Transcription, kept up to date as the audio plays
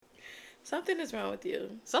Something is wrong with you.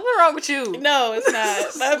 Something wrong with you. No, it's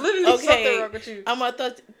not. Literally something wrong with you. I'm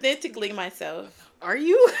authentically myself. Are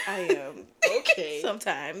you? I am. Okay.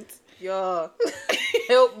 Sometimes. Y'all,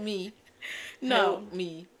 help me. No. Help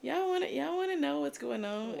me. Y'all wanna know what's going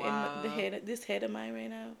on Wow. in this head of mine right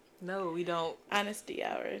now? No, we don't. Honesty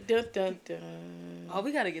hour. Dun dun dun. Oh,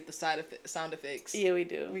 we gotta get the sound effects. Yeah, we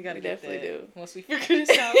do. We definitely do. Once we figure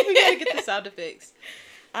this out, we gotta get the sound effects.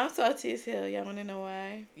 I'm salty as hell. Y'all wanna know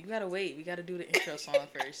why? You gotta wait. We gotta do the intro song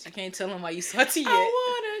first. You can't tell them why you salty yet. I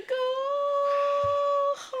wanna go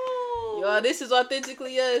home. Y'all, this is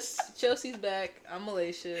Authentically Us. Chelsea's back. I'm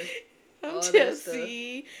Malaysha. I'm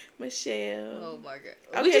Chelsea, Michelle. Oh my god.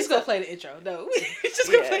 Okay, we just gonna play the intro. No, we just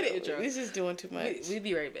gonna play the intro. We're just doing too much. We'll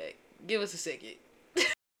be right back. Give us a second.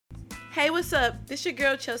 Hey, what's up? This your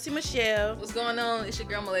girl, Chelsea Michelle. What's going on? It's your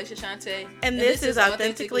girl, Malaysha Chante. And this is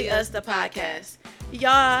Authentically Us, the podcast.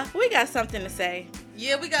 Y'all, we got something to say.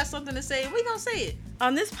 Yeah, we got something to say. We gonna say it.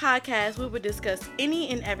 On this podcast, we will discuss any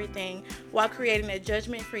and everything while creating a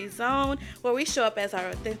judgment-free zone where we show up as our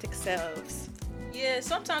authentic selves. Yeah,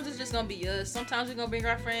 sometimes it's just gonna be us. Sometimes we're gonna bring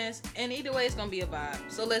our friends. And either way, it's gonna be a vibe.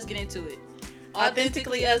 So let's get into it.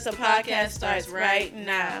 Authentically Us, the podcast starts right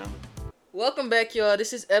now. Welcome back, y'all.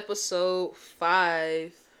 This is episode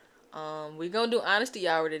 5. We're gonna do Honesty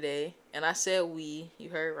Hour today. And I said we. You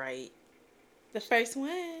heard right. The first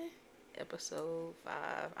one. Episode 5,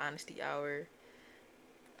 Honesty Hour.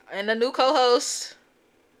 And a new co-host.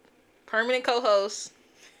 Permanent co-host.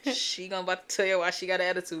 She gonna about to tell you why she got an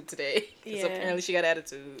attitude today. Because apparently she got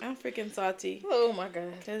attitude. I'm freaking salty. Oh my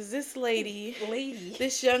god. Because this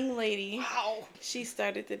this young lady, wow, she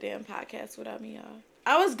started the damn podcast without me, y'all.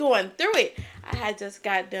 I was going through it. I had just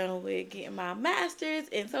got done with getting my master's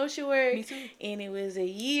in social work. Me too. And it was a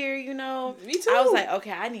year, Me too. I was like,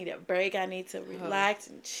 okay, I need a break. I need to relax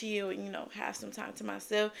and chill, have some time to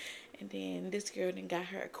myself. And then this girl then got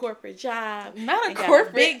her a corporate job. Not a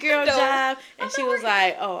corporate. Big girl job. And she was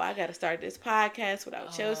like, oh, I got to start this podcast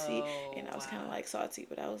without Chelsea. And I was kind of like salty.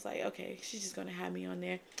 But I was like, okay, she's just going to have me on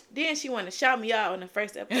there. Then she wanted to shout me out on the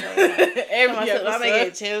first episode. Every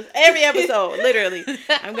episode, literally.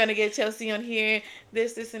 I'm going to get Chelsea on here,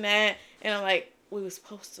 this, and that. And I'm like, we were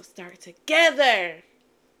supposed to start together.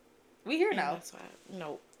 We here now. That's why.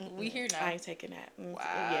 No. We here now. I ain't taking that. Wow.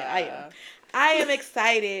 Yeah, I am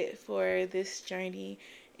excited for this journey.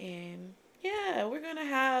 And yeah, we're going to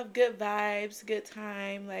have good vibes, good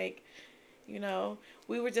time. Like,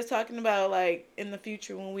 we were just talking about, like, in the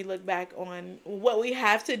future when we look back on what we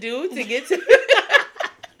have to do to get to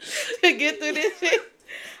to get through this shit.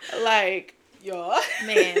 Like, y'all,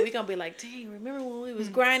 man, we gonna be like, dang, remember when we was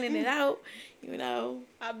grinding it out?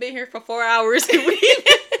 I've been here for 4 hours and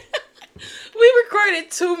we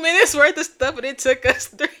recorded 2 minutes worth of stuff and it took us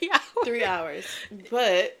 3 hours. 3 hours.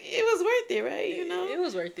 But it was worth it, right? It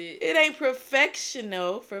was worth it. It ain't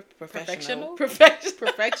professional. Professional?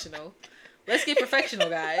 Professional. Let's get professional,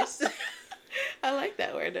 guys. I like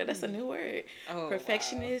that word, though. That's a new word. Oh,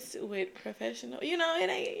 perfectionist with professional. It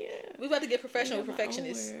ain't. Yeah. We about to get professional with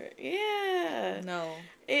perfectionists. Yeah. No.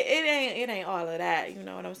 It ain't all of that. You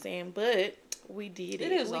know what I'm saying? But we did it.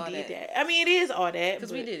 It is all that. I mean, it is all that.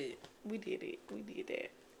 Because we did it. We did it. We did that.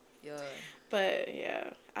 Yeah. But yeah,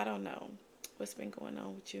 I don't know what's been going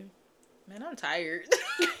on with you. Man, I'm tired.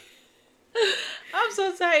 I'm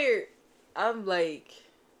so tired. I'm like,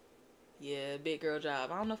 yeah, big girl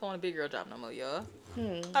job. I don't know if I want a big girl job no more, y'all.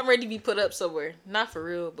 I'm ready to be put up somewhere. Not for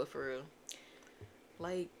real, but for real.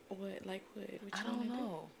 Like what? Like what? I don't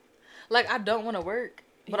know. Like, I don't want to work,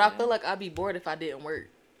 but I feel like I'd be bored if I didn't work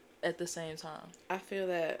at the same time. I feel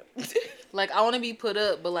that. Like, I want to be put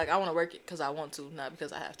up, but like I want to work it because I want to, not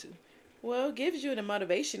because I have to. Well, it gives you the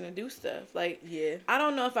motivation to do stuff. Like, yeah. I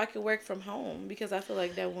don't know if I could work from home because I feel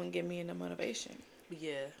like that wouldn't give me enough motivation.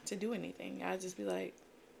 Yeah. To do anything. I'd just be like,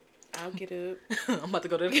 I'll get up. I'm about to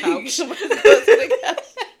go to the couch. I'm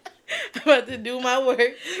about to do my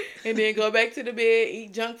work and then go back to the bed,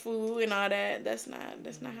 eat junk food and all that. That's not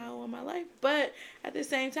how I want my life. But at the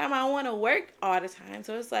same time, I want to work all the time.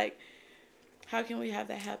 So it's like, how can we have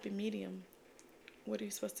that happy medium? What are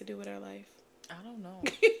you supposed to do with our life? I don't know.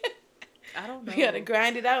 I don't know. We gotta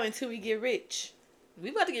grind it out until we get rich.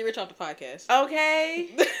 We about to get rich off the podcast.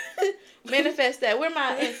 Okay. Manifest that. Where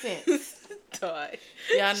my incense?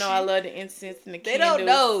 Y'all know I love the incense and the candles. They don't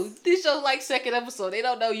know. This show's like second episode. They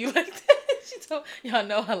don't know you like that. She told y'all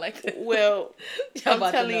know I like that. Well, I'm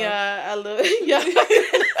telling y'all I love y'all.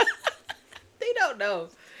 They don't know.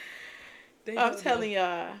 I'm telling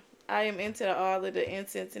y'all, I am into all of the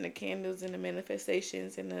incense and the candles and the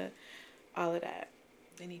manifestations and all of that.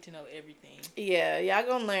 They need to know everything. Yeah, y'all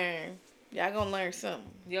gonna learn. Y'all gonna learn something.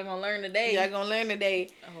 Y'all gonna learn today. Y'all gonna learn today.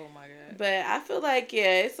 Oh my god. But I feel like,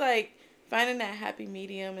 yeah, it's like finding that happy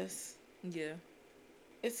medium is. Yeah.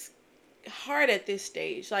 It's hard at this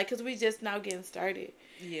stage, like, cause we just now getting started.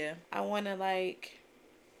 Yeah. I wanna like.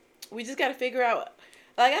 We just gotta figure out.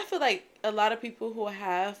 Like, I feel like a lot of people who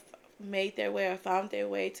have made their way or found their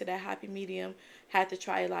way to that happy medium had to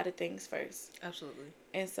try a lot of things first. Absolutely.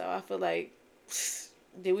 And so I feel like.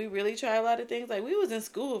 Did we really try a lot of things? Like, we was in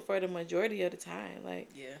school for the majority of the time. Like,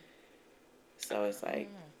 yeah. So it's like,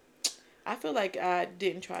 I feel like I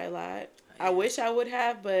didn't try a lot. I wish I would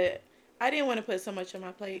have, but I didn't want to put so much on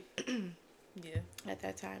my plate. Yeah. At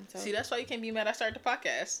that time. So. See, that's why you can't be mad I started the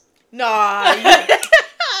podcast. Nah.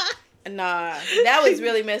 Nah. That was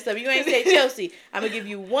really messed up. You ain't say Chelsea. I'm going to give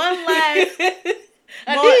you one last.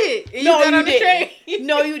 I did. No, you didn't.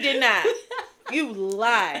 No, you did not. You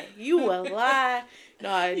lie. You a lie.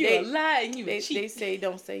 No, you a lie and you they, a cheat. They say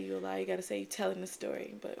don't say you a lie. You gotta say you telling the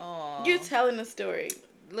story. But you're telling the story.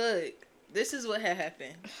 Look, this is what had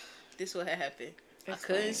happened. I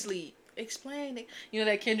couldn't sleep. Explain it. You know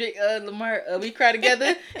that Kendrick Lamar, we cry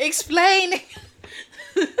together. Explain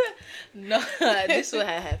it. No, this what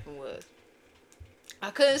had happened was I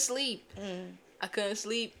couldn't sleep.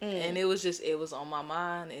 And it was on my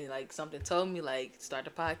mind, and like something told me like start the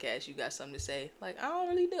podcast. You got something to say? Like, I don't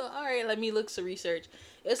really do. All right, let me look some research.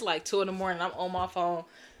 It's like 2 a.m. I'm on my phone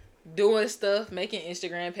doing stuff, making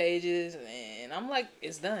Instagram pages, and I'm like,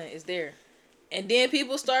 it's done, it's there. And then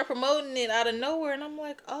people start promoting it out of nowhere, and I'm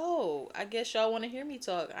like, oh, I guess y'all want to hear me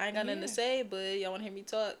talk. I ain't got nothing to say, but y'all want to hear me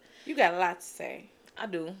talk. You got a lot to say. I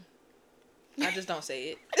do. I just don't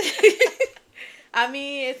say it. I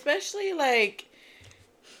mean, especially like.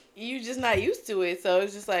 You just not used to it, so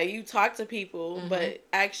it's just like you talk to people, but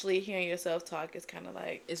actually hearing yourself talk is kind of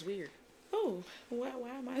like it's weird. Oh, why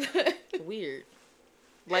am I weird?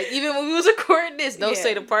 Like even when we was recording this, don't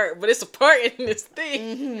say the part, but it's a part in this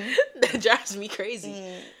thing that drives me crazy.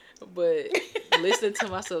 But listening to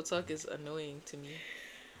myself talk is annoying to me.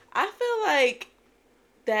 I feel like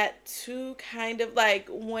that too, kind of like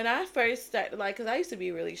when I first started, like, because I used to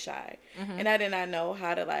be really shy, and I did not know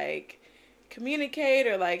how to like. Communicate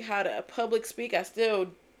or like how to public speak. I still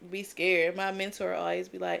be scared. My mentor always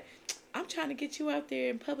be like, I'm trying to get you out there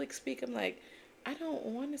and public speak. I'm like, I don't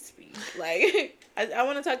want to speak. Like I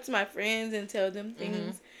want to talk to my friends and tell them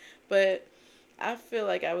things, but I feel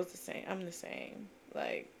like I'm the same.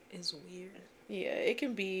 Like, it's weird. Yeah, it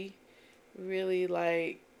can be really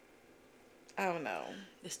like, I don't know.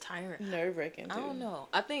 It's tiring. Nerve-wracking too. I don't know.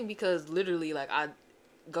 I think because literally like I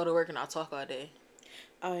go to work and I talk all day.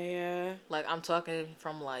 Oh, yeah. Like, I'm talking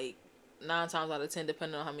from, like, 9 times out of 10,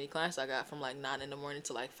 depending on how many clients I got, from, like, 9 in the morning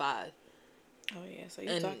to, like, 5. Oh, yeah. So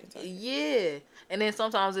you're talking. Yeah. And then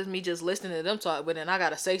sometimes it's me just listening to them talk, but then I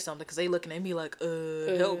got to say something because they looking at me like,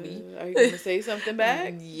 help me. Are you going to say something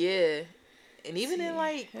back? Yeah. And even in,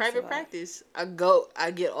 like, private practice, I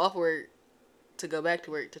get off work to go back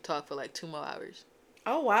to work to talk for, like, 2 more hours.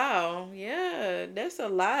 Oh, wow. Yeah. That's a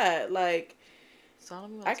lot. Like, so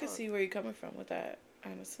I can see where you're coming from with that.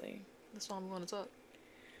 Honestly, that's why I'm going to talk.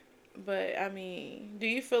 But I mean, do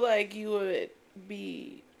you feel like you would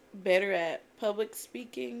be better at public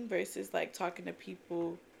speaking versus like talking to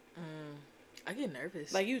people? I get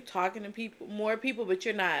nervous. Like you talking to more people, but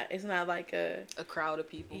you're not. It's not like a crowd of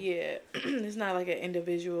people. Yeah, it's not like an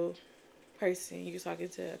individual person. You're talking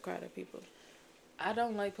to a crowd of people. I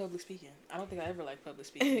don't like public speaking. I don't think I ever liked public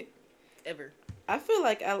speaking. Ever. I feel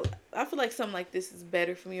like something like this is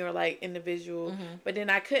better for me, or like individual, but then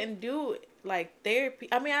I couldn't do like therapy.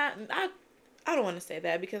 I mean, I don't want to say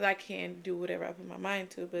that because I can do whatever I put my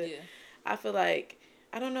mind to, but I feel like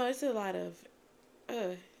I don't know. It's a lot of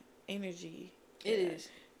energy. It is,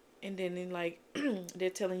 and then like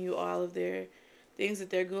they're telling you all of their things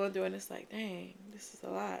that they're going through, and it's like, dang, this is a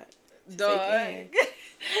lot. Dog.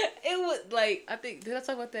 It was like did I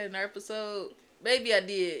talk about that in our episode? Maybe I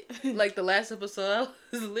did. Like, the last episode, I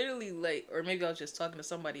was literally, like, or maybe I was just talking to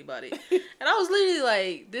somebody about it. And I was literally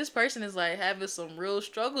like, this person is, like, having some real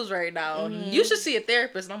struggles right now. You should see a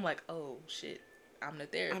therapist. And I'm like, oh, shit. I'm the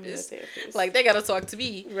therapist. Like, they got to talk to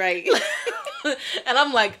me. Right. And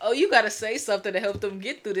I'm like, oh, you got to say something to help them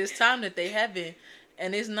get through this time that they having.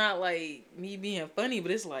 And it's not, like, me being funny, but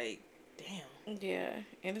it's like, damn. Yeah.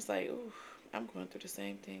 And it's like, ooh, I'm going through the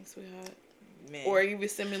same thing, sweetheart. Man. Or even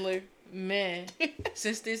similar. Man,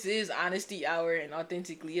 since this is honesty hour and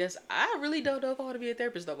authentically yes, I really don't know if I want to be a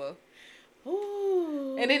therapist no more.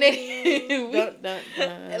 Ooh. And then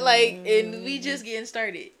and we just getting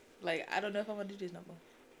started. Like, I don't know if I want to do this no more.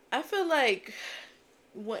 I feel like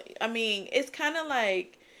it's kind of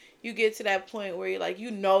like you get to that point where you're like,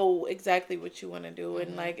 you know exactly what you want to do. And,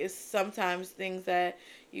 Mm-hmm. like, it's sometimes things that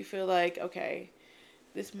you feel like, okay,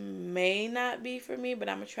 this may not be for me, but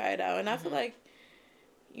I'm going to try it out. And I feel like,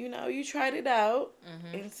 you know, you tried it out.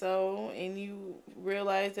 And you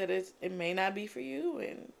realize that it may not be for you.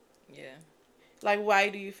 And, yeah. like, why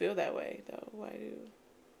do you feel that way, though?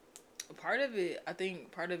 Part of it, I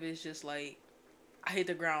think part of it is just, like, I hit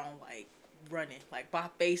the ground, like, running. Like, my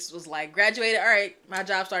face was like, graduated, all right, my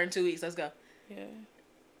job starting in 2 weeks, let's go. Yeah.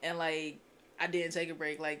 And, like, I didn't take a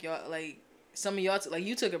break. Like, y'all, like, some of y'all, like,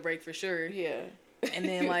 you took a break for sure. Yeah. And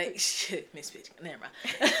then, like, shit, Miss Bitch, never mind.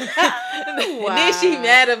 Wow. And then she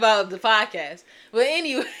mad about the podcast. But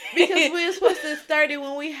anyway. Because we were supposed to start it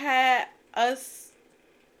when we had us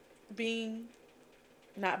being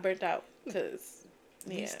not burnt out. Because,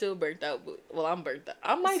 You still burnt out. But, well, I'm burnt out.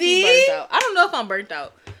 I might See? be burnt out. I don't know if I'm burnt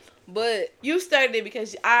out. But you started it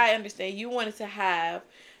because I understand you wanted to have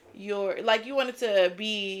you wanted to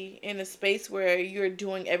be in a space where you're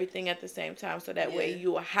doing everything at the same time, so that way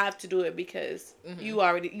you will have to do it because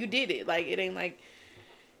you did it. Like, it ain't like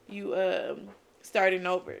you starting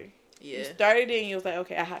over. Yeah. You started it and you was like,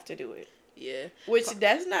 okay, I have to do it. Yeah. Which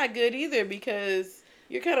that's not good either, because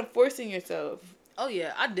you're kind of forcing yourself. Oh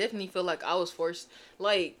yeah, I definitely feel like I was forced.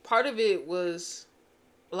 Like, a lot of it was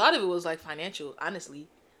like financial, honestly.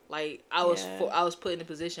 Like, I was put in a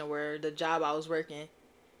position where the job I was working,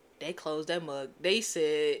 they closed that mug. They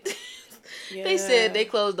said they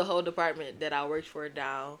closed the whole department that I worked for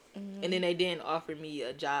down. And then they didn't offer me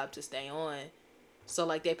a job to stay on. So,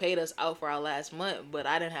 like, they paid us out for our last month, but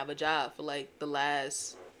I didn't have a job for, like, the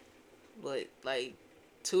last,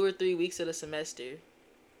 2 or 3 weeks of the semester.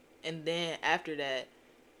 And then after that,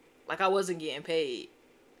 like, I wasn't getting paid.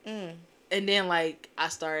 And then, like, I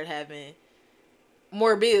started having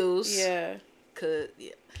more bills. Yeah.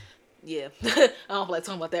 Yeah. I don't feel like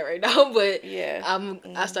talking about that right now, but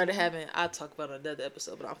I started having, I'll talk about it on another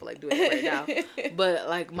episode, but I don't feel like doing it right now. But,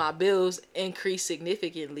 like, my bills increased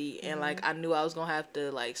significantly, and, like, I knew I was going to have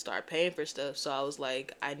to, like, start paying for stuff, so I was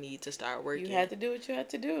like, I need to start working. You had to do what you had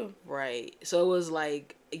to do. Right. So it was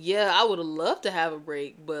like, yeah, I would have loved to have a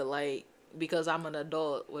break, but, like, because I'm an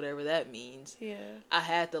adult, whatever that means, I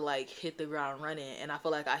had to, like, hit the ground running, and I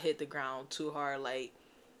feel like I hit the ground too hard, like,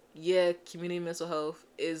 yeah, community mental health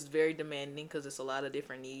is very demanding because it's a lot of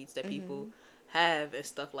different needs that people have and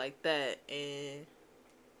stuff like that. And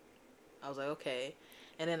I was like, okay.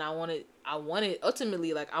 And then I wanted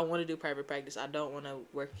ultimately, like, I want to do private practice. I don't want to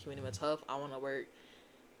work in community mental health. I want to work,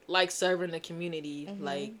 like, serving the community,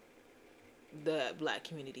 like the Black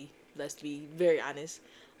community. Let's be very honest.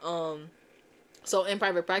 So in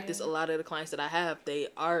private practice, a lot of the clients that I have, they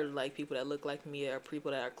are, like, people that look like me, or people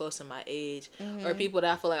that are close to my age, or people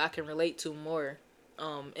that I feel like I can relate to more.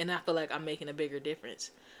 And I feel like I'm making a bigger difference.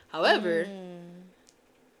 However,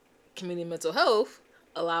 community mental health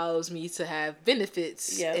allows me to have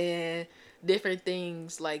benefits and different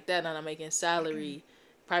things like that, and I'm making salary.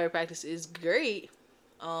 Private practice is great,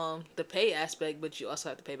 the pay aspect, but you also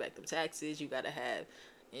have to pay back the taxes. You got to have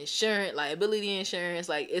insurance, liability insurance.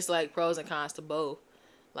 Like, it's like pros and cons to both.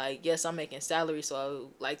 Like, yes, I'm making salary, so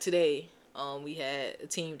like today we had a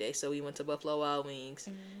team day, so we went to Buffalo Wild Wings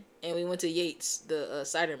and we went to Yates, the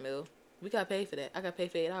cider mill. We got paid for that. I got paid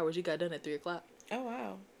for 8 hours. You got done at 3:00. Oh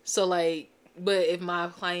wow. So, like, but if my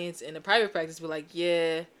clients in the private practice were like,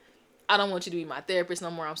 yeah, I don't want you to be my therapist no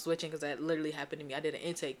more, I'm switching, because that literally happened to me. I did an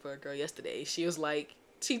intake for a girl yesterday. She was like,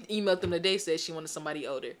 she emailed them today, said she wanted somebody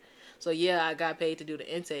older. So, yeah, I got paid to do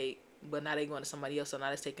the intake, but now they going to somebody else, so now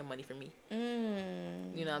it's taking money from me.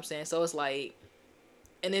 You know what I'm saying? So, it's like,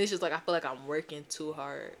 and then it's just like, I feel like I'm working too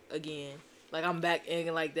hard again. Like, I'm back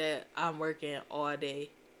in like that. I'm working all day.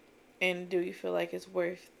 And do you feel like it's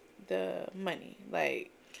worth the money? Like,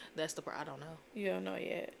 that's the part I don't know. You don't know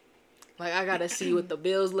yet. Like, I got to see what the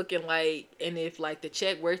bill's looking like, and if, like, the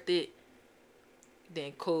check worth it,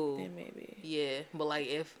 then cool. Then maybe. Yeah, but, like,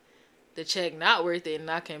 if the check not worth it,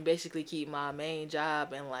 and I can basically keep my main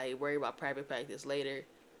job and, like, worry about private practice later,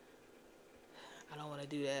 I don't want to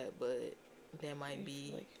do that, but that might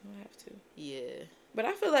be. Like, you don't have to. Yeah. But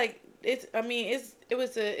I feel like it's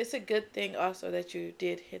a good thing also that you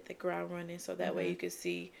did hit the ground running, so that way you could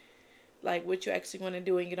see, like, what you actually want to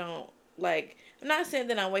do, and you don't, like, I'm not saying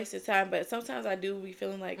that I'm wasting time, but sometimes I do be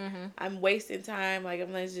feeling like I'm wasting time, like,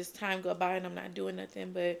 I'm letting just time go by and I'm not doing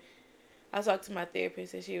nothing. But I talked to my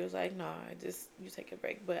therapist and she was like, nah, just you take a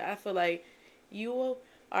break. But I feel like you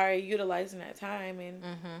are utilizing that time and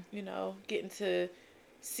you know, getting to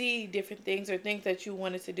see different things or things that you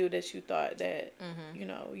wanted to do that you thought that you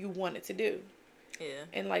know you wanted to do. Yeah.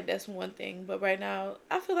 And, like, that's one thing. But right now,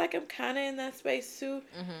 I feel like I'm kind of in that space, too.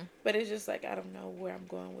 Mm-hmm. But it's just, like, I don't know where I'm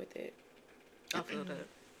going with it. I feel that.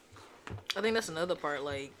 I think that's another part,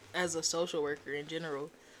 like, as a social worker in general.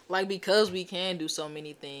 Like, because we can do so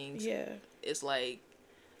many things. Yeah. It's like,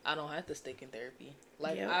 I don't have to stick in therapy.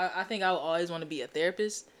 Like, Yep. I think I will always want to be a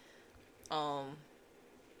therapist. But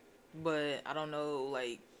I don't know,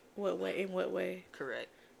 like... What way? In what way? Correct.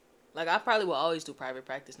 Like, I probably will always do private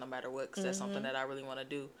practice no matter what, because that's something that I really want to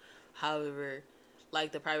do. However,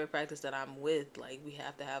 like, the private practice that I'm with, like, we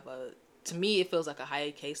have to have a... To me, it feels like a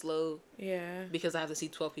high caseload. Yeah. Because I have to see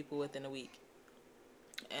 12 people within a week.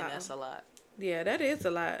 And that's a lot. Yeah, that is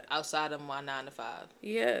a lot. Outside of my 9 to 5.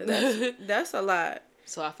 Yeah, that's a lot.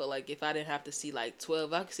 So I feel like if I didn't have to see, like,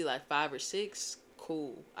 12, I could see, like, 5 or 6,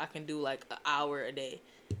 cool. I can do, like, an hour a day.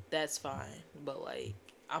 That's fine. But, like,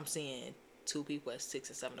 I'm seeing 2 people at 6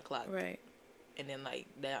 and 7 o'clock. Right. And then, like,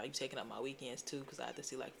 now I'm taking up my weekends, too, because I have to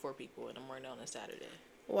see, like, 4 people in the morning on a Saturday.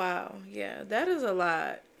 Wow. Yeah, that is a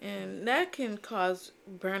lot. And that can cause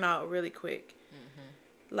burnout really quick.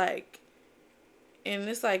 Mm-hmm. Like, and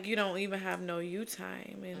it's like you don't even have no you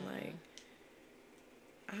time. And, like,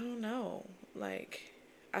 I don't know. Like,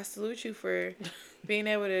 I salute you for being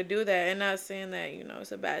able to do that. And not saying that, you know,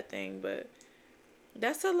 it's a bad thing, but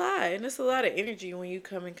that's a lot. And it's a lot of energy when you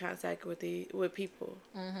come in contact with people.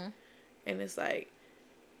 Mm-hmm. And it's like,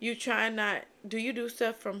 you try not... Do you do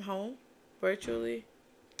stuff from home, virtually?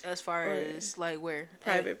 As far as, like, where?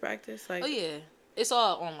 Private practice? Like, oh, yeah. It's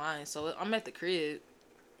all online, so I'm at the crib.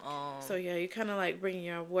 So, yeah, you kind of, like, bring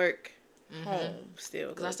your work home still.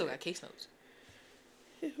 Because I still got case notes.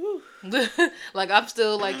 Whew. Like, I'm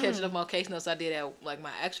still, like, catching up on case notes I did at, like, my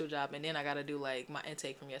actual job. And then I got to do, like, my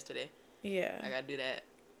intake from yesterday. Yeah. I got to do that.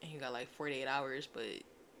 And you got, like, 48 hours, but...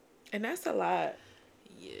 And that's a lot.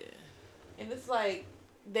 Yeah. And it's like,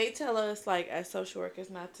 they tell us, like, as social workers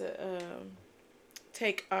not to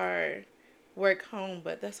take our work home.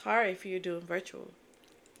 But that's hard if you're doing virtual.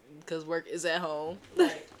 Because work is at home.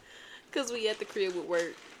 Right. Because we at the crib with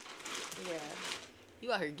work. Yeah.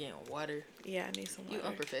 You out here getting water. Yeah, I need some water. You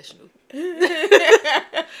unprofessional.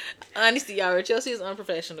 Honesty, y'all. Chelsea is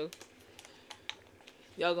unprofessional.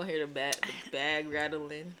 Y'all gonna hear the bag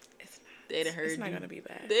rattling. It's not. They done heard it's not you. Gonna be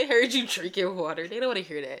bad. They heard you drinking water. They don't want to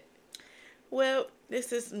hear that. Well,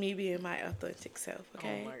 this is me being my authentic self,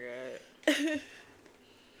 okay? Oh my god.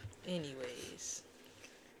 Anyways.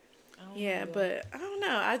 Yeah, but I don't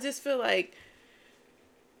know. I just feel like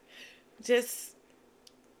just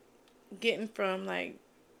getting from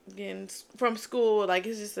school, like,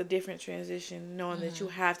 it's just a different transition, knowing that you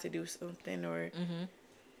have to do something or,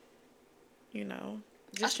 you know,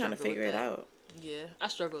 just trying to figure it out. Yeah, I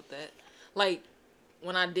struggled with that. Like,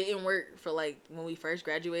 when I didn't work for, like, when we first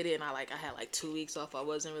graduated and I had, like, 2 weeks off, I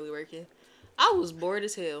wasn't really working. I was bored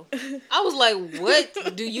as hell. I was like,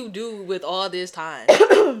 what do you do with all this time?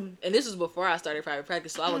 And this was before I started private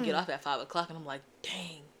practice, so I would get off at 5 o'clock, and I'm like,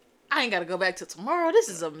 dang, I ain't got to go back till tomorrow. This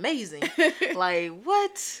is amazing. Like,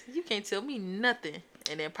 what? You can't tell me nothing.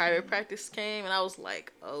 And then private practice came, and I was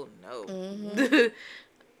like, oh, no.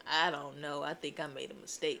 I don't know. I think I made a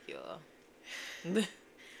mistake, y'all.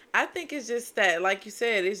 I think it's just that, like you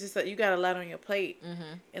said, it's just that you got a lot on your plate.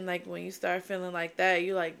 And, like, when you start feeling like that,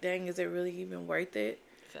 you're like, dang, is it really even worth it?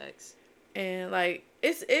 Facts. And, like,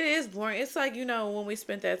 it is boring. It's like, you know, when we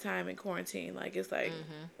spent that time in quarantine, like, it's like,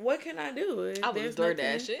 what can I do? I was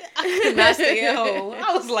DoorDashing. I could not stay at home.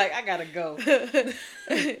 I was like, I gotta go.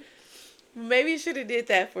 Maybe you should have did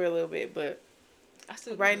that for a little bit, but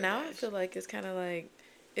right now DoorDash. I feel like it's kind of like,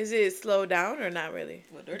 is it slowed down or not really?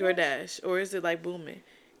 What, DoorDash? DoorDash, or is it like booming?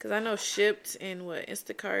 Because I know Shipt and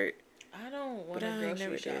Instacart. I don't want to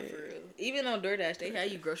grocery shop for real. Even on DoorDash, they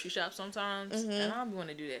have you grocery shop sometimes, and I don't want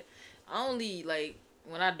to do that. I only, like,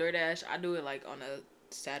 when I DoorDash, I do it, like, on a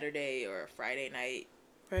Saturday or a Friday night.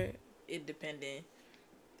 Right. It depending.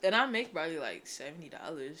 And I make probably, like,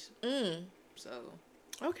 $70. So.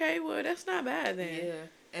 Okay, well, that's not bad then. Yeah.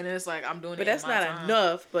 And it's like, I'm doing but it in that's my not time.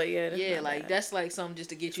 Enough, but yeah, that's yeah, not like, bad. that's, like, something just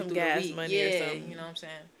to get you some through gas the week. money or something. You know what I'm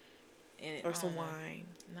saying? And or some wine.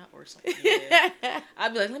 Not or something. Yeah.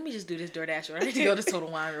 I'd be like, let me just do this DoorDash, or I need to go to Total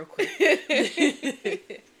Wine real quick.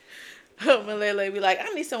 Malaysha be like,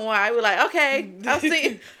 I need some wine. I be like, okay, I'll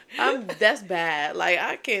see. That's bad. Like,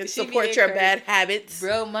 I can't support your bad habits.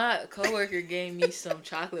 Bro, my coworker gave me some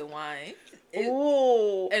chocolate wine.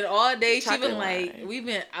 Ooh. And all day chocolate she been like, wine. we've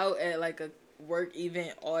been out at like work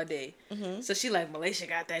event all day. Mm-hmm. So she like, Malaysha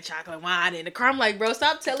got that chocolate wine in the car. I'm like, bro,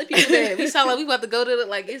 stop telling people that. We sound like we about to go to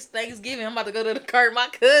it's Thanksgiving. I'm about to go to the car with my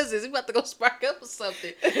cousins. We about to go spark up or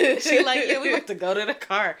something. She like, yeah, we about to go to the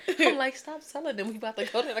car. I'm like, stop telling them we about to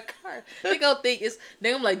go to the car. They gonna think it's.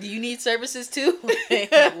 Then I'm like, do you need services too?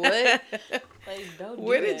 Like, what? Like, don't do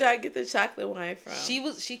Where did y'all get the chocolate wine from?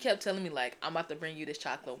 She kept telling me like, I'm about to bring you this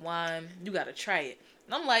chocolate wine. You gotta try it.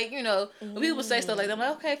 And I'm like, when people say stuff like that, I'm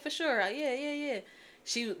like, okay, for sure. Yeah.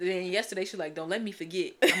 Then yesterday she was like, don't let me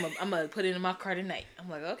forget. I'm gonna put it in my car tonight. I'm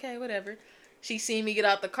like, okay, whatever. She seen me get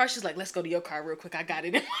out the car. She's like, let's go to your car real quick. I got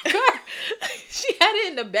it in my car. She had it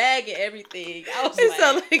in the bag and everything. I was it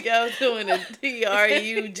sounded like I was doing a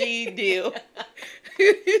TRUG deal.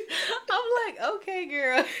 I'm like, okay,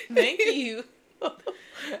 girl. Thank you.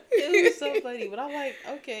 It was so funny. But I'm like,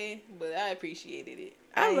 okay. But I appreciated it.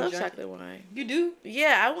 I love chocolate wine. You do?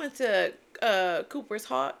 Yeah, I went to Cooper's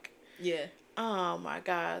Hawk. Yeah. Oh my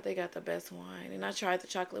God, they got the best wine, and I tried the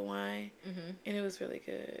chocolate wine, and it was really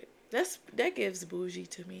good. That gives bougie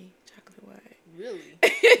to me, chocolate wine. Really?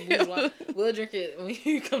 We'll drink it when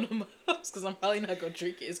you come to my house because I'm probably not gonna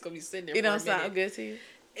drink it. It's gonna be sitting there. It don't sound good to you.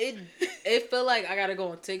 It felt like I gotta go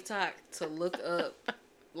on TikTok to look up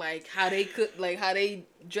like how they cook, like how they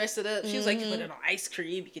dress it up. She was like, you put it on ice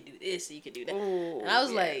cream, you can do this, and you can do that. Ooh, and I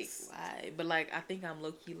was like, why? But like, I think I'm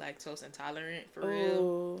low key lactose intolerant for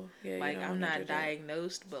real. Yeah, like I'm not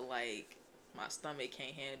diagnosed, but like my stomach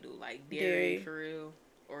can't handle like dairy for real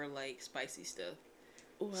or like spicy stuff.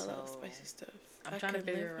 Ooh, I love spicy stuff. I'm trying to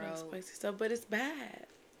figure out spicy stuff, but it's bad.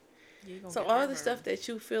 So all the stuff that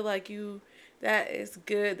you feel like that is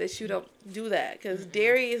good, that you don't do that because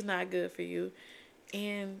dairy is not good for you,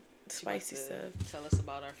 and spicy stuff. Tell us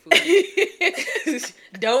about our food.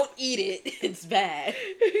 Don't eat it. It's bad.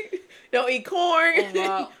 Don't eat corn. Oh,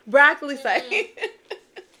 wow. Broccoli.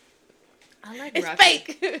 I like it's broccoli.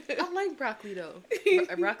 Fake. I like broccoli though.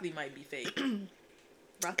 Broccoli might be fake.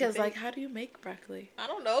 Because like, how do you make broccoli? I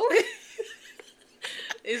don't know.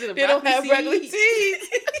 Is it a broccoli They don't have seed? broccoli seeds.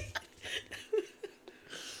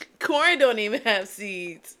 Corn don't even have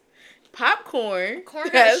seeds. Popcorn. Corn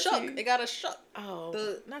got a shuck. It got a shuck.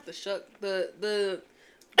 Oh. Not the shuck. The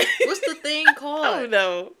what's the thing called? I don't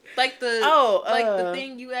know. Like the the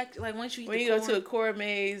thing you act like once you eat when the you corn. go to a corn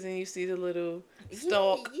maze and you see the little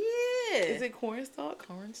stalk. Yeah. Is it corn stalk?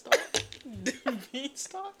 Corn stalk. Bean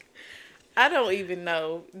stalk. I don't even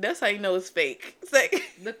know. That's how you know it's fake. It's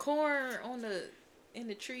like the corn in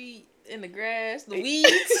the tree, in the grass, the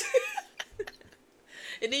weeds.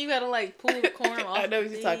 And then you gotta like pull the corn off. I know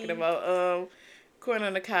what you're talking about. Corn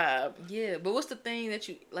on the cob. Yeah, but what's the thing that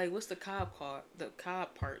you like? What's the cob called? The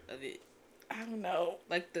cob part of it. I don't know.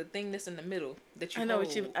 Like the thing that's in the middle that you. I know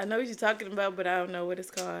what you're talking about, but I don't know what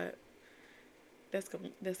it's called. That's gonna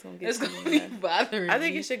get. It's gonna be bothering. I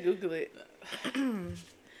think you should Google it.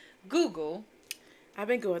 Google. I've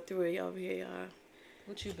been going through it over here, y'all.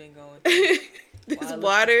 What you been going through? This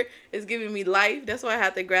water is giving me life. That's why I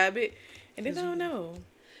have to grab it. And then I don't know.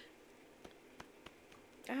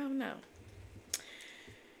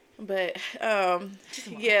 But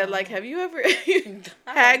yeah, like, have you ever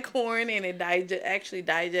had corn and it actually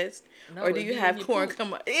digests, no, or do you have corn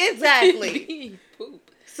come up? Exactly.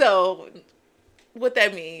 Poop. So, what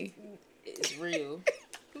that mean? It's real.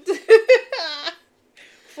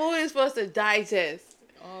 Food is supposed to digest.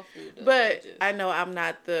 All food does but digest. I know I'm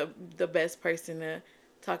not the best person to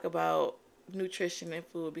talk about nutrition and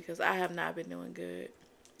food because I have not been doing good.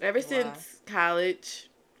 Ever since college,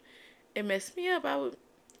 it messed me up. I would,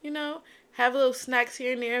 have little snacks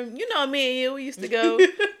here and there. You know me and you, we used to go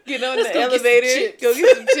get on the elevator, go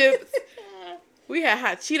get some chips. We had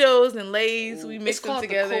hot Cheetos and Lays. We mixed them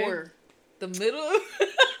together. The core. The middle.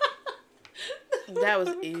 That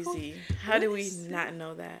was easy. How did we not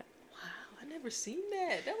know that? Wow, I never seen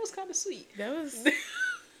that. That was kind of sweet. That was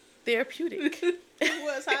therapeutic. It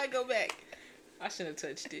was. How'd go back? I shouldn't have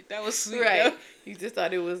touched it. That was sweet. Right. Though. You just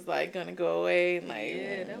thought it was like gonna go away. And, like,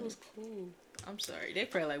 yeah, that was cool. I'm sorry. They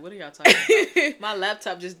probably like, what are y'all talking about? My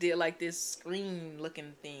laptop just did like this screen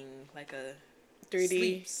looking thing, like a 3D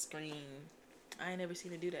sleep screen. I ain't never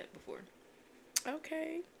seen it do that before.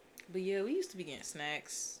 Okay. But yeah, we used to be getting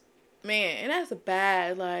snacks. Man, and that's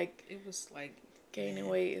bad. Like, it was like gaining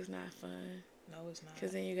weight is not fun. No, it's not.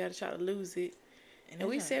 Because then you got to try to lose it. And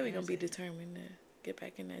we said we're gonna be determined to get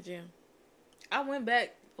back in that gym. I went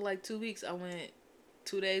back for like 2 weeks. I went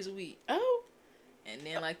 2 days a week. Oh. And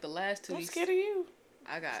then like the last 2 weeks. I'm scared of you.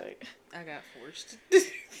 I got forced.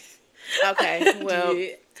 Okay, well,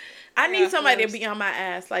 I need somebody to be on my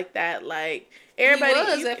ass like that. Like, everybody.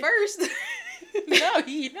 He was at first. No,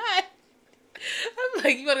 he not. I'm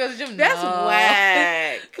like, you want to go to the gym? That's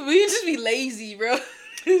whack. We just be lazy, bro.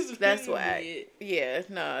 That's whack. Yeah,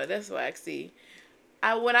 no, that's whack. See,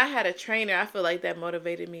 when I had a trainer, I feel like that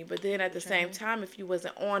motivated me. But then at the same time, if you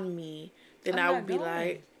wasn't on me, then I would be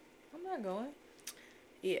like, I'm not going.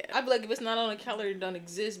 Yeah. I'd be like, if it's not on a calendar, it don't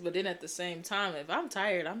exist. But then at the same time, if I'm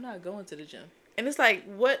tired, I'm not going to the gym. And it's like,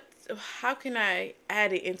 how can I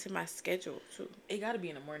add it into my schedule too? It got to be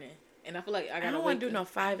in the morning. And I feel like I don't want to do no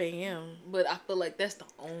 5 a.m. But I feel like that's the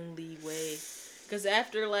only way. Because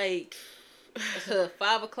after like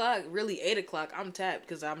 5 o'clock, really 8 o'clock, I'm tapped.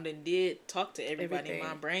 Because I'm did talk to everybody. Everything.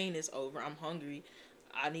 My brain is over. I'm hungry.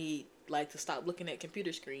 I need like to stop looking at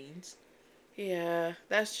computer screens. Yeah,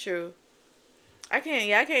 that's true. I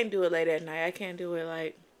can't do it late at night. I can't do it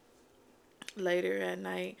like later at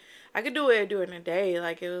night. I could do it during the day.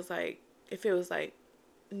 Like if it was like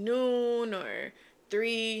noon or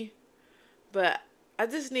 3, but I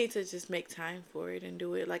just need to just make time for it and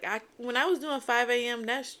do it. Like when I was doing 5 a.m.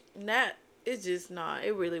 It's just not.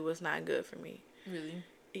 It really was not good for me. Really?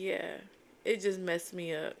 Yeah, it just messed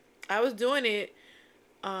me up. I was doing it.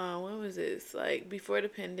 When was this? Like before the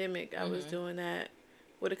pandemic, I was doing that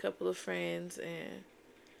with a couple of friends, and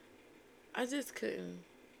I just couldn't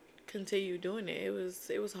continue doing it.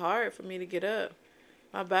 It was hard for me to get up.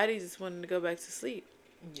 My body just wanted to go back to sleep.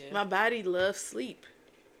 Yeah. My body loves sleep.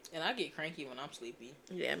 And I get cranky when I'm sleepy.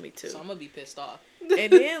 Yeah, me too. So I'm gonna be pissed off.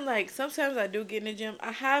 And then like sometimes I do get in the gym.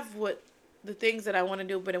 I have the things that I want to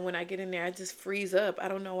do, but when I get in there, I just freeze up. I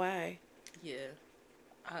don't know why. Yeah.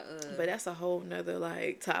 But that's a whole nother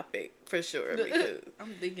like topic for sure. Because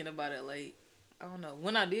I'm thinking about it like, I don't know.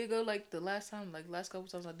 When I did go like the last couple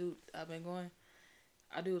times I've been going,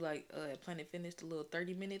 I do like Planet Fitness, the little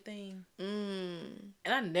 30-minute thing. And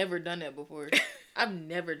I never done that before. I've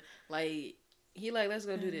never like he like, let's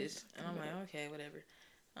go do this, and I'm like, okay, whatever.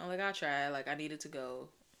 I'm like, I'll try. Like I needed to go.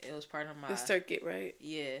 It was part of my circuit, right?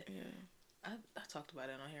 Yeah. I talked about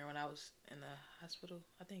it on here when I was in the hospital.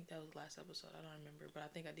 I think that was the last episode. I don't remember, but I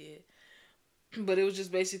think I did. But it was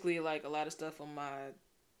just basically like a lot of stuff on my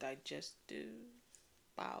digestive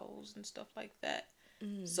bowels and stuff like that.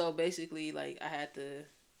 So basically, like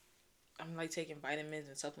I'm like taking vitamins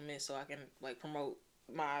and supplements so I can like promote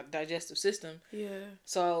my digestive system. Yeah.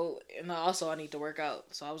 So and also I need to work out.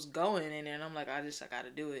 So I was going in there and I'm like, I gotta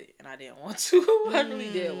do it, and I didn't want to. I really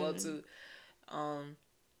didn't want to.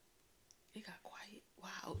 It got quiet.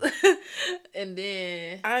 Wow. And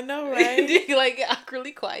then I know, right? It did, like got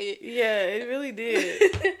really quiet. Yeah, it really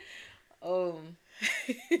did.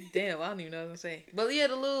 Damn, I don't even know what I'm saying. But yeah,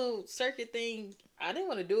 the little circuit thing, I didn't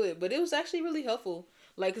want to do it, but it was actually really helpful.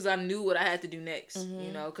 Like, cause I knew what I had to do next.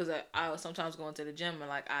 You know, cause I was sometimes going to the gym and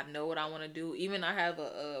like I know what I want to do. Even I have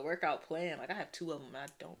a workout plan. Like I have 2 of them, and I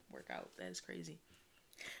don't work out. That's crazy.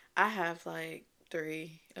 I have like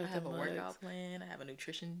 3. I have a workout plan. I have a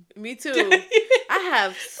nutrition. Me too. I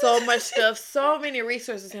have so much stuff, so many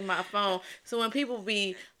resources in my phone. So when people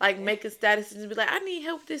be like making statuses and be like, I need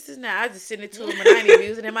help with this and that, I just send it to them and I ain't even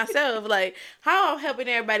using it myself. Like, how I'm helping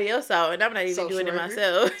everybody else out and I'm not even doing it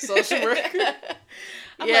myself. Social worker.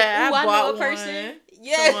 I bought one.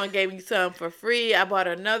 Yes. Someone gave me some for free. I bought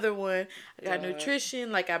another one. I got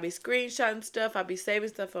nutrition. Like, I be screenshotting stuff. I be saving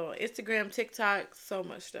stuff on Instagram, TikTok. So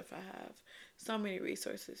much stuff I have. So many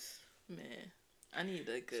resources. Man, I need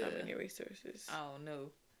like so many resources. I don't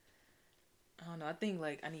know. I think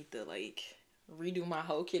like I need to like redo my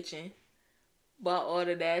whole kitchen. Buy all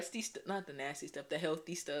the nasty stuff, not the nasty stuff, the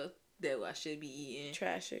healthy stuff that I should be eating.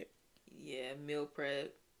 Trash it. Yeah, meal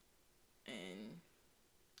prep, and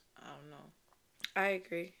I don't know. I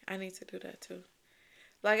agree. I need to do that too.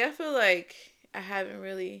 Like I feel like I haven't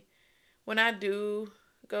really. When I do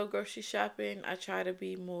go grocery shopping, I try to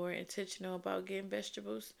be more intentional about getting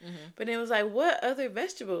vegetables. But it was like, what other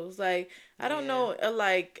vegetables? Like, I don't know.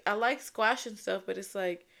 Like, I like squash and stuff, but it's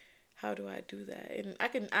like, how do I do that?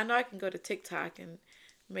 And I know I can go to TikTok and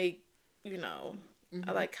make,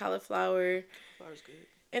 I like cauliflower. Cauliflower's good.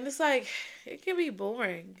 And it's like, it can be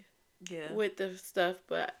boring. Yeah. With the stuff,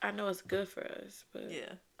 but I know it's good for us. But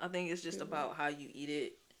yeah, I think it's just about how you eat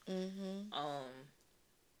it.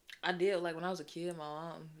 I did, like, when I was a kid, my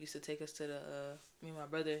mom used to take us to me and my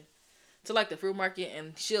brother, to, like, the fruit market,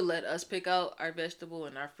 and she'll let us pick out our vegetable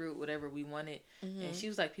and our fruit, whatever we wanted. And she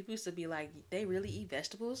was like, people used to be like, they really eat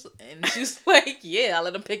vegetables? And she was like, yeah, I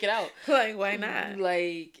let them pick it out. Like, why not?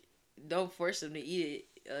 Like, don't force them to eat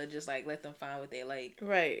it. Just, like, let them find what they like.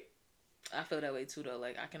 Right. I feel that way, too, though.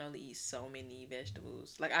 Like, I can only eat so many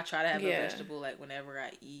vegetables. Like, I try to have a vegetable, like, whenever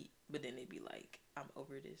I eat, but then it'd be like, I'm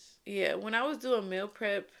over this. Yeah, when I was doing meal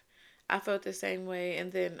prep, I felt the same way,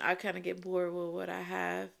 and then I kind of get bored with what I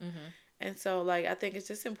have, And so, like, I think it's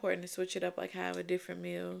just important to switch it up, like, have a different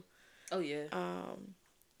meal. Oh, yeah.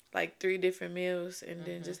 Like 3 different meals and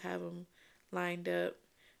then just have them lined up.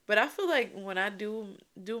 But I feel like when I do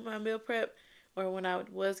my meal prep or when I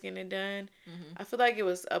was getting it done, I feel like it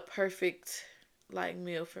was a perfect, like,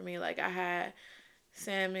 meal for me. Like, I had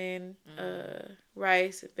salmon,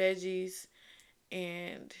 rice, veggies,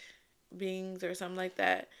 and beans or something like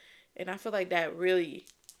that. And I feel like that really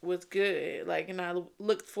was good. Like, and I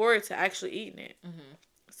looked forward to actually eating it.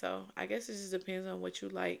 So I guess it just depends on what you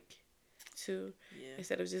like too. Yeah.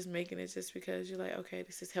 Instead of just making it just because you're like, okay,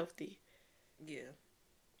 this is healthy. Yeah.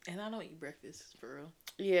 And I don't eat breakfast, for real.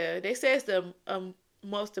 Yeah. They say it's the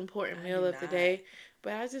most important meal of the day.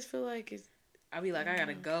 But I just feel like it's... I be like, I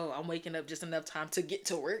gotta go. I'm waking up just enough time to get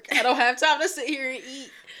to work. I don't have time to sit here and eat.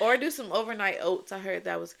 Or do some overnight oats. I heard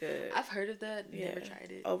that was good. I've heard of that. Yeah. Never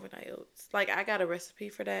tried it. Overnight oats. Like, I got a recipe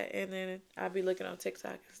for that. And then I'll be looking on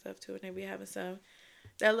TikTok and stuff too. And they be having some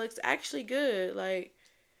that looks actually good. Like,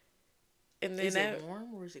 and then is it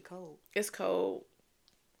warm or is it cold? It's cold.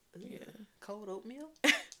 Ooh, yeah. Cold oatmeal?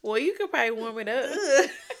 Well, you could probably warm it up.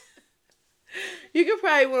 You could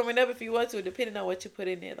probably warm it up if you want to, depending on what you put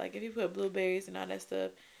in it. Like, if you put blueberries and all that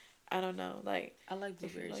stuff, I don't know. Like, I like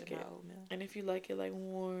blueberries in my oatmeal. And if you like it, like,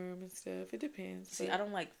 warm and stuff, it depends. See, I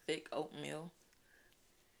don't like thick oatmeal.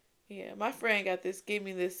 Yeah, my friend gave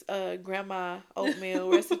me this grandma oatmeal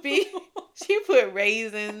recipe. She put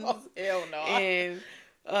raisins. Oh, hell no. And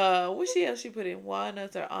what she put in?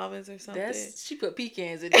 Walnuts or almonds or something? She put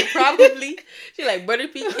pecans in it, probably. She like butter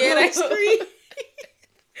pecan ice cream.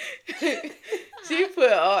 She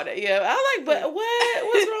put all that. Yeah, I like, but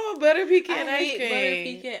what's wrong with butter pecan ice cream? Butter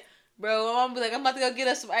pecan. Bro, my mom be like, I'm about to go get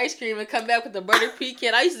us some ice cream and come back with the butter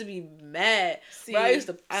pecan. I used to be mad. See, bro, I used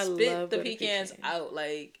to spit the pecans out.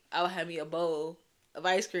 Like, I would have me a bowl of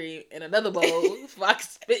ice cream and another bowl so I could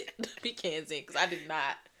spit the pecans in. Because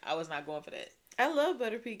I was not going for that. I love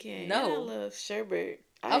butter pecan. No. And I love sherbet.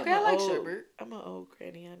 I like sherbet. I'm an old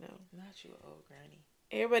granny, I know. Not you, old granny.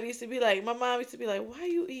 Everybody used to be like, my mom used to be like, why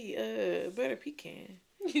you eat butter pecan?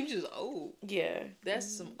 You just old. Yeah.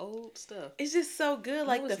 That's some old stuff. It's just so good.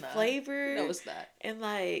 Like, the flavor. No, it's not. And,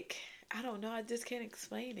 like, I don't know. I just can't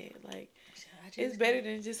explain it. Like, it's better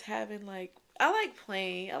than just having, like, I like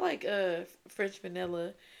plain. I like French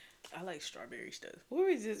vanilla. I like strawberry stuff.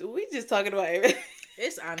 We just talking about everything.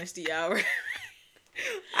 It's honesty hour.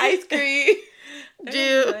 Ice cream.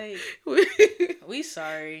 Dude. Like, we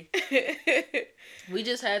sorry. We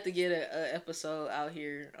just had to get a episode out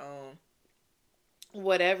here.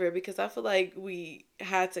 Whatever, because I feel like we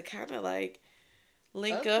had to kind of like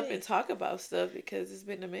link up and talk about stuff because it's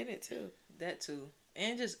been a minute too. That too.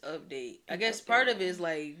 And just update. I guess part of it is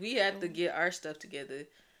like we had to get our stuff together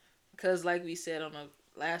because like we said on the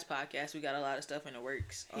last podcast, we got a lot of stuff in the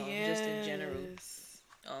works. Just in general.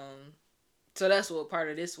 So that's what part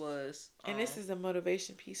of this was. And this is a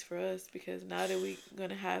motivation piece for us because now that we're going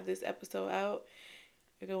to have this episode out,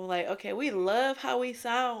 we're going to be like, okay, we love how we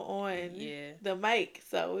sound on the mic,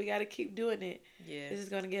 so we got to keep doing it. Yeah. This is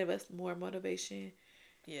going to give us more motivation.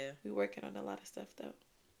 Yeah. We're working on a lot of stuff, though.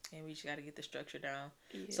 And we just got to get the structure down.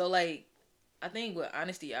 Yeah. So, like, I think with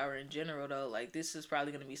Honesty Hour in general, though, like, this is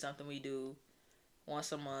probably going to be something we do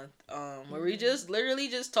once a month, where we just literally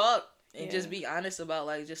just talk and just be honest about,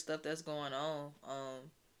 like, just stuff that's going on.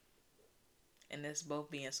 And that's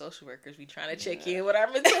both being social workers. We trying to check in with our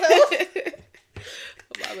mental health.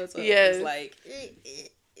 My mental health is like,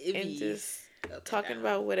 and just talking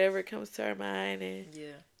about whatever comes to our mind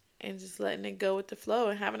and just letting it go with the flow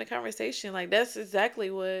and having a conversation. Like, that's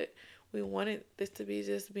exactly what we wanted this to be,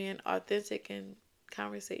 just being authentic and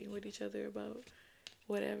conversating with each other about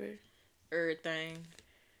whatever. Everything.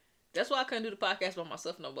 That's why I couldn't do the podcast by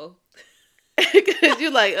myself no more. Because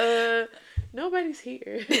you're like, nobody's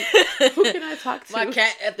here. Who can I talk to? My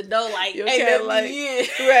cat at the door, like, hey, let me in.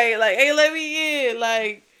 Right, like, hey, let me in.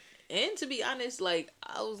 Like, and to be honest, like,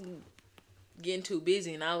 I was getting too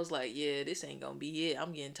busy, and I was like, yeah, this ain't gonna be it.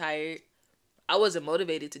 I'm getting tired. I wasn't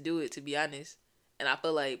motivated to do it, to be honest. And I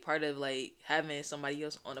feel like part of, like, having somebody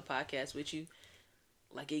else on the podcast with you,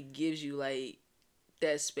 like, it gives you, like,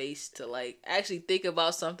 that space to, like, actually think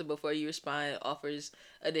about something before you respond. It offers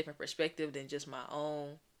a different perspective than just my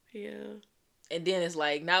own. Yeah. And then it's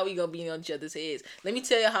like, now we gonna be on each other's heads. Let me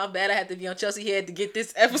tell you how bad I had to be on Chelsea's head to get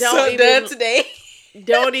this episode done today.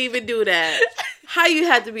 Don't even do that. How you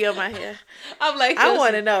had to be on my head? I'm like, I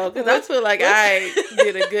want to know because I feel like I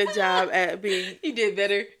did a good job at being. You did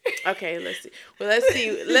better. Okay, let's see. Well, let's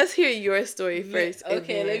see. Let's hear your story first.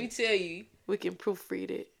 Okay, let me tell you. We can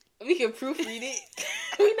proofread it. We can proofread it.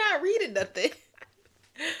 We not reading nothing.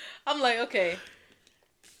 I'm like, okay.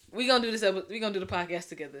 we gonna do this episode. We gonna do the podcast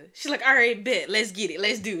together. She's like, all right, bet. Let's get it.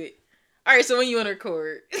 Let's do it. All right. So when you want to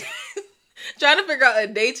record, trying to figure out a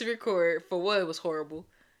day to record for what was horrible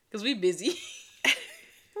because we busy.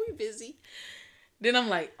 We busy. Then I'm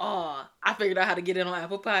like, oh, I figured out how to get it on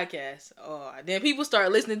Apple Podcasts. Oh, then people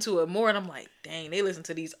start listening to it more, and I'm like, dang, they listen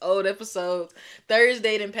to these old episodes.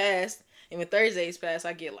 Thursday done passed, and when Thursdays pass,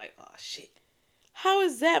 I get like, oh shit. How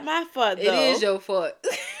is that my fault, though? It is your fault.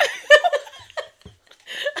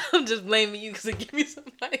 I'm just blaming you because it gave me some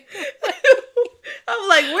money. I'm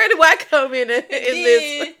like, where do I come in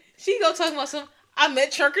this? She go talk about some, I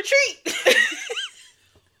met Trunk or Treat.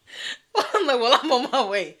 I'm like, well, I'm on my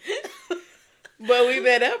way. But we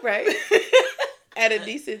met up, right? At a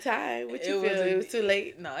decent time. What you feel? It was too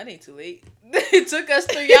late? No, it ain't too late. It took us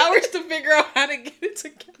 3 hours to figure out how to get it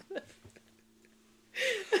together.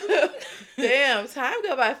 Damn, time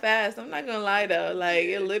go by fast. I'm not gonna lie though. Like,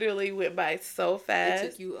 it literally went by so fast. It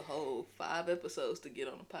took you a whole 5 episodes to get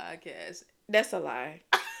on a podcast. That's a lie.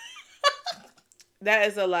 That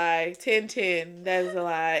is a lie. 10-10. That is a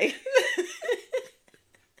lie.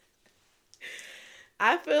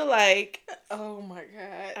 I feel like... Oh my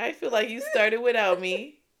God. I feel like you started without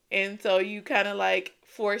me. And so you kind of like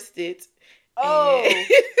forced it. Oh.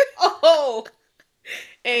 Oh.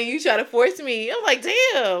 And you try to force me. I'm like,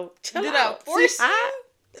 damn. Did I force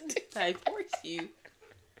you? Did I force you?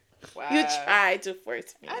 Wow. You tried to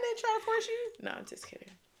force me. I didn't try to force you. No, I'm just kidding.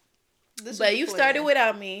 But you started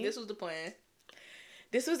without me. This was the plan.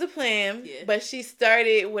 This was the plan. Yeah. But she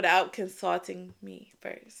started without consulting me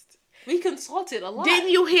first. We consulted a lot. Didn't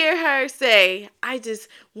you hear her say, I just,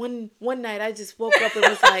 one night I just woke up and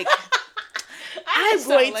was like,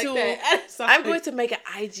 I'm going to make an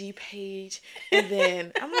IG page. And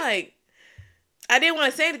then I'm like, I didn't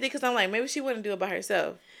want to say anything because I'm like, maybe she wouldn't do it by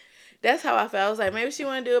herself. That's how I felt. I was like, maybe she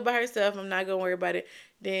wouldn't do it by herself. I'm not going to worry about it.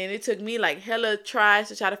 Then it took me like hella tries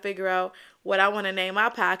to try to figure out what I want to name my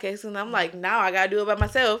podcast. And I'm like, now I got to do it by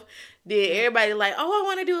myself. Then everybody like, oh, I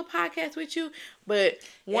want to do a podcast with you. But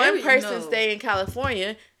one person stayed in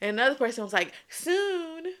California and another person was like,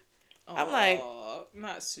 soon. I'm like,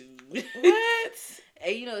 not soon. What?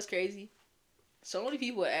 Hey, you know what's crazy? So many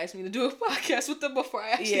people asked me to do a podcast with them before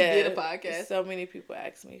I actually did a podcast. So many people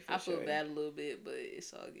asked me for I feel bad a little bit, but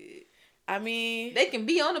it's all good. I mean, they can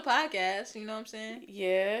be on the podcast, you know what I'm saying?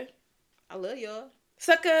 Yeah. I love y'all.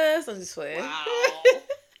 Suckers. I'm just playing.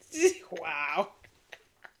 Wow.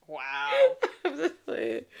 Wow. I'm just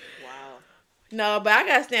playing. Wow. No, but I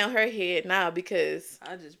gotta stay on her head now because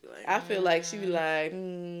I just be like, I feel like she be like,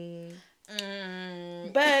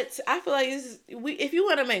 But I feel like if you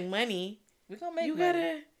want to make money, we gonna make you money.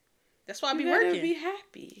 gotta. That's why I be working. Be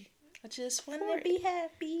happy. I just want to be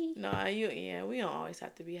happy. No, we don't always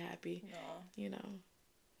have to be happy. No, you know,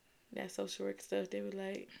 that social work stuff. They were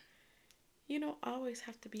like, you don't always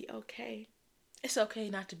have to be okay. It's okay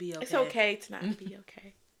not to be okay. It's okay to not be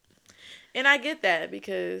okay. And I get that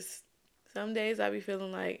because some days I be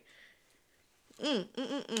feeling like, I'm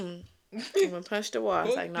gonna punch the wall.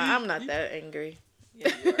 It's like, no, I'm not that angry.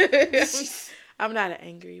 Yeah, you are. I'm not an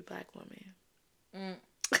angry black woman.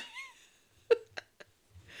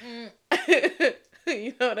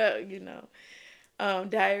 You know that,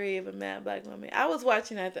 Diary of a Mad Black Woman. I was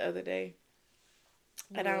watching that the other day.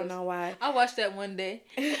 And I don't know why. I watched that one day.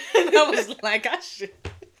 And I was like, I should.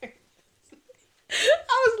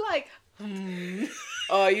 I was like,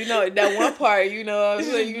 Oh, that one part,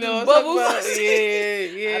 Bubbles.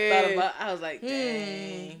 Yeah. I was like,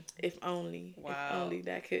 dang. If only. Wow. If only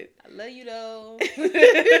that could. I love you though.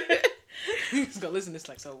 He's gonna listen to this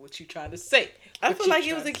like, so what you trying to say? I feel like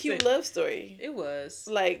it was a cute love story. It was.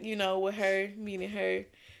 Like, with her, meeting her.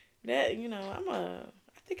 That, I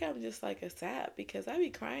think I'm just like a sap because I be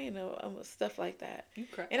crying over stuff like that. You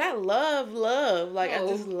cry. And I love love. Like, I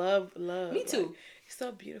just love love. Me too. Like, it's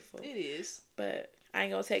so beautiful. It is. But I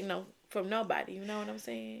ain't gonna take no from nobody. You know what I'm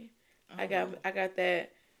saying? I got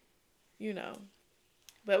that,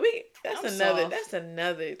 But that's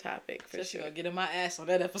another topic for sure. Gonna get in my ass on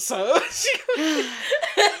that episode.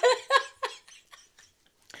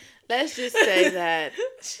 Let's just say that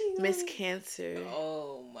Miss Cancer.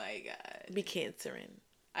 Oh my God. Be cancering.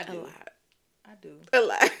 I do. A lot. I do. A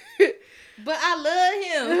lot. But I love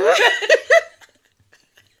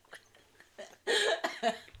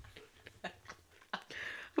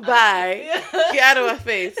him. Bye. Get out of my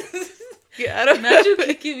face. Get out of my face. Not you face.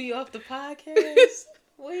 kicking me off the podcast.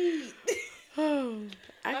 Wait. I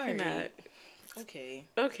cannot. Right.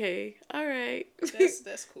 Okay. All right.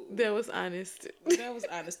 That's cool. That was honest. That was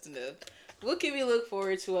honest enough. What can we look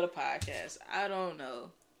forward to on a podcast? I don't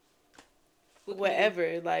know.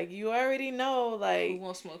 whatever. Like, you already know, like... Who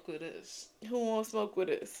won't smoke with us? Who won't smoke with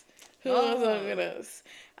us? Who won't smoke with us?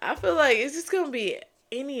 I feel like it's just going to be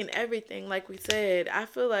any and everything, like we said. I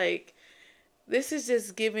feel like this is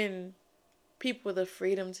just giving people the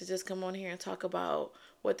freedom to just come on here and talk about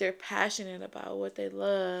what they're passionate about, what they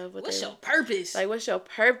love. What's your purpose? Like, what's your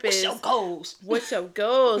purpose? What's your goals? What's your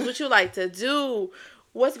goals? What you like to do?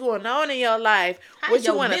 What's going on in your life? What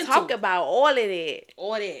you want to talk about? All of that.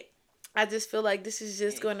 All that. I just feel like this is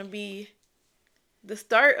just going to be the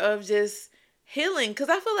start of just healing. Because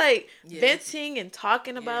I feel like venting and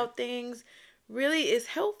talking about things really is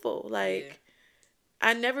helpful. Like,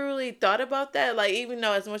 I never really thought about that. Like, even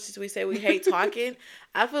though as much as we say we hate talking,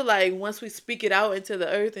 I feel like once we speak it out into the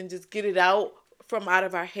earth and just get it out from out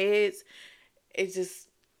of our heads, it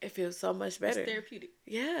feels so much better. It's therapeutic.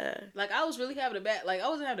 Yeah. Like, I was really having I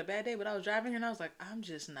wasn't having a bad day, but I was driving here and I was like, I'm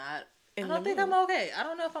just not. I don't think I'm okay. I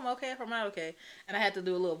don't know if I'm okay, if I'm not okay. And I had to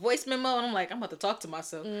do a little voice memo, and I'm like, I'm about to talk to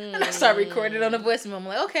myself. And I started recording on the voice memo. I'm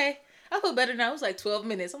like, okay, I feel better now. It was like 12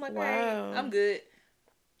 minutes. I'm like, wow. All right, I'm good.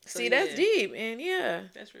 So, see, that's deep, and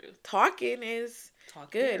that's real. Talking is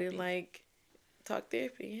good, therapy. And like talk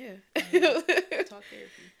therapy, talk therapy.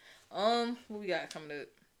 What we got coming up?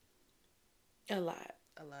 A lot.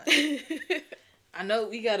 I know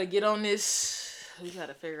we gotta get on this. We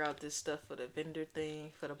gotta figure out this stuff for the vendor thing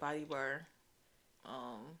for the body bar.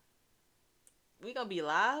 We gonna be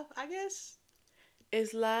live, I guess.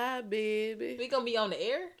 It's live, baby. We gonna be on the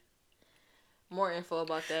air. More info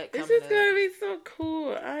about that coming up. This is going to be so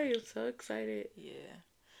cool. I am so excited. Yeah.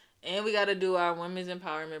 And we got to do our women's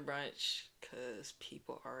empowerment brunch because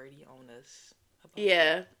people are already on us.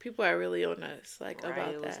 People are really on us about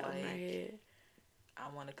that on my head. I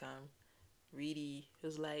want to come. Reedy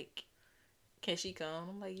was like, can she come?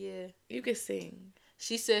 I'm like, yeah. You can sing.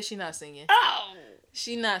 She said she not singing. Oh!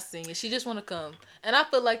 She not singing. She just want to come. And I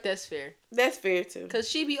feel like that's fair. That's fair, too. Because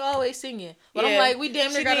she be always singing. But I'm like, we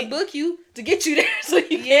damn near got to book you to get you there. So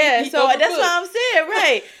you can so that's what I'm saying,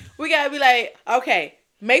 right. We got to be like, okay,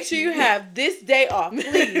 make sure you have this day off,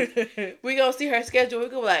 please. We going to see her schedule. We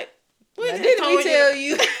going to be like, what did we tell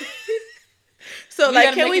you? So, we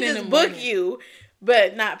like, can we just book you?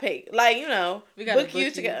 But not pay. Like, we gotta book you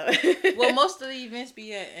to go. Well, most of the events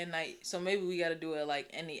be at night. So maybe we got to do it, like,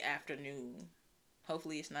 in the afternoon.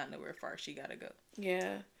 Hopefully it's not nowhere far. She got to go.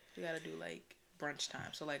 Yeah. We got to do, like, brunch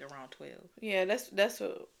time. So, like, around 12. Yeah, that's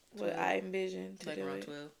what I envisioned to do. Around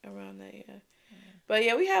 12. Around that, yeah. But,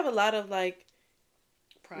 yeah, we have a lot of, like,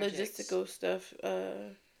 projects. Logistical stuff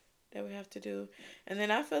that we have to do. And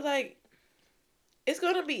then I feel like it's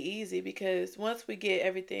going to be easy because once we get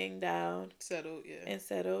everything down. Settled, and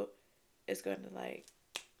settled, it's going to, like,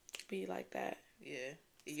 be like that. Yeah.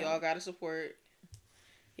 Y'all got to support.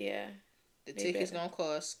 Yeah. The ticket's going to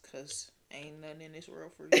cost because ain't nothing in this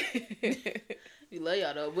world for you. We love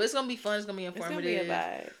y'all, though. But it's going to be fun. It's going to be informative. It's going to be a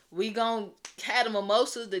vibe. We going to have the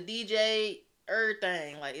mimosas, the DJ,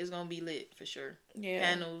 everything. Like, it's going to be lit for sure. Yeah.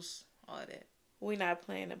 Panels, all that. We not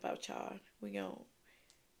playing about y'all.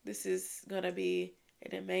 This is going to be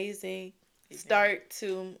an amazing start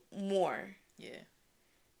to more. Yeah.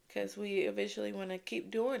 Because we eventually want to keep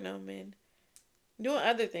doing them and doing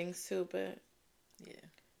other things too, but yeah.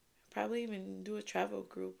 Probably even do a travel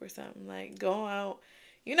group or something. Like, go out.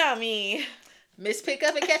 You know what I mean? Miss pick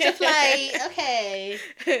up and catch a flight. Okay.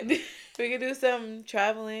 We could do some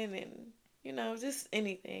traveling and, just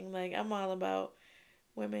anything. Like, I'm all about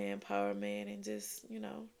women empowerment and just,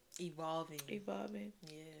 evolving.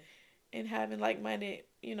 Yeah. And having like-minded,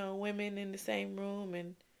 women in the same room,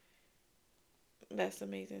 and that's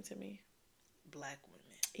amazing to me. Black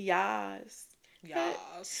women. Yes.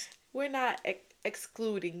 Yes. We're not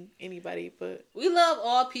excluding anybody, but we love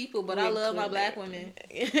all people, but I love my black women.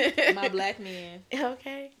 My black men.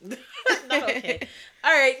 Okay. Not okay.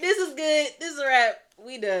 All right, this is good. This is a wrap.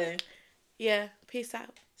 We done. Yeah. Peace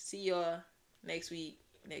out. See y'all next week,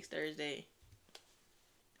 next Thursday.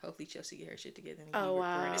 Hopefully Chelsea get her shit together. Oh,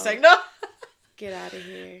 wow. It's like, no. Get out of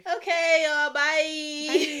here. Okay, y'all.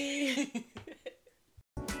 Bye.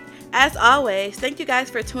 As always, thank you guys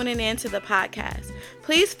for tuning in to the podcast.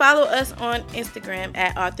 Please follow us on Instagram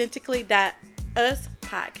at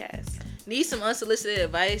authentically.uspodcast. Need some unsolicited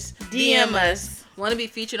advice? DM us. Want to be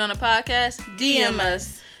featured on a podcast? DM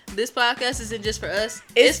us. This podcast isn't just for us.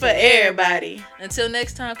 It's for everybody. Until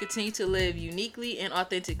next time, continue to live uniquely and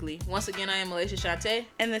authentically. Once again, I am Malaysha Chante.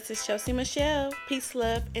 And this is Chelsea Michelle. Peace,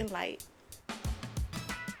 love, and light.